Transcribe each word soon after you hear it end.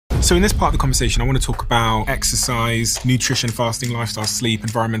So in this part of the conversation, I want to talk about exercise, nutrition, fasting, lifestyle, sleep,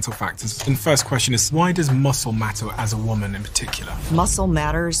 environmental factors. And the first question is, why does muscle matter as a woman in particular? Muscle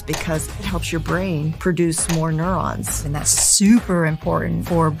matters because it helps your brain produce more neurons. And that's super important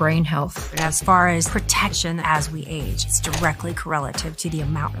for brain health. As far as protection as we age, it's directly correlative to the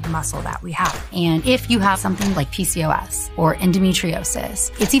amount of muscle that we have. And if you have something like PCOS or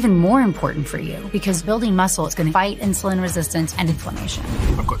endometriosis, it's even more important for you because building muscle is going to fight insulin resistance and inflammation.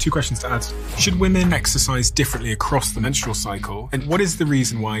 I've got 2 questions to add. Should women exercise differently across the menstrual cycle? And what is the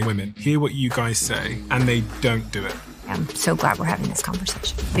reason why women hear what you guys say and they don't do it? I'm so glad we're having this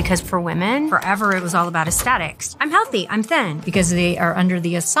conversation. Because for women, forever it was all about aesthetics. I'm healthy, I'm thin. Because they are under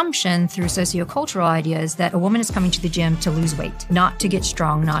the assumption through sociocultural ideas that a woman is coming to the gym to lose weight, not to get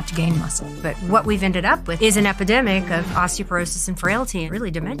strong, not to gain muscle. But what we've ended up with is an epidemic of osteoporosis and frailty and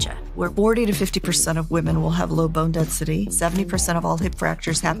really dementia. Where 40 to 50% of women will have low bone density, 70% of all hip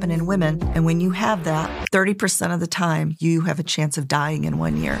fractures happen in women, and when you have that, 30% of the time, you have a chance of dying in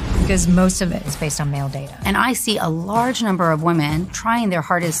 1 year. Because most of it is based on male data. And I see a large number of women trying their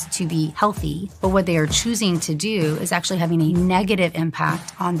hardest to be healthy, but what they are choosing to do is actually having a negative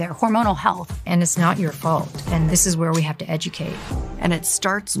impact on their hormonal health. And it's not your fault. And this is where we have to educate. And it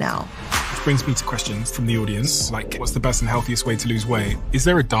starts now. Which brings me to questions from the audience, like what's the best and healthiest way to lose weight? Is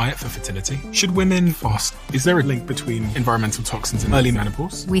there a diet for fertility? Should women fast? Is there a link between environmental toxins and early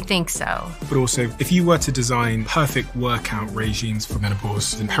menopause? We think so. But also, if you were to design perfect workout regimes for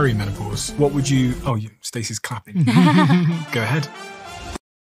menopause and perimenopause, what would you... Oh, Stacey's clapping. Go ahead.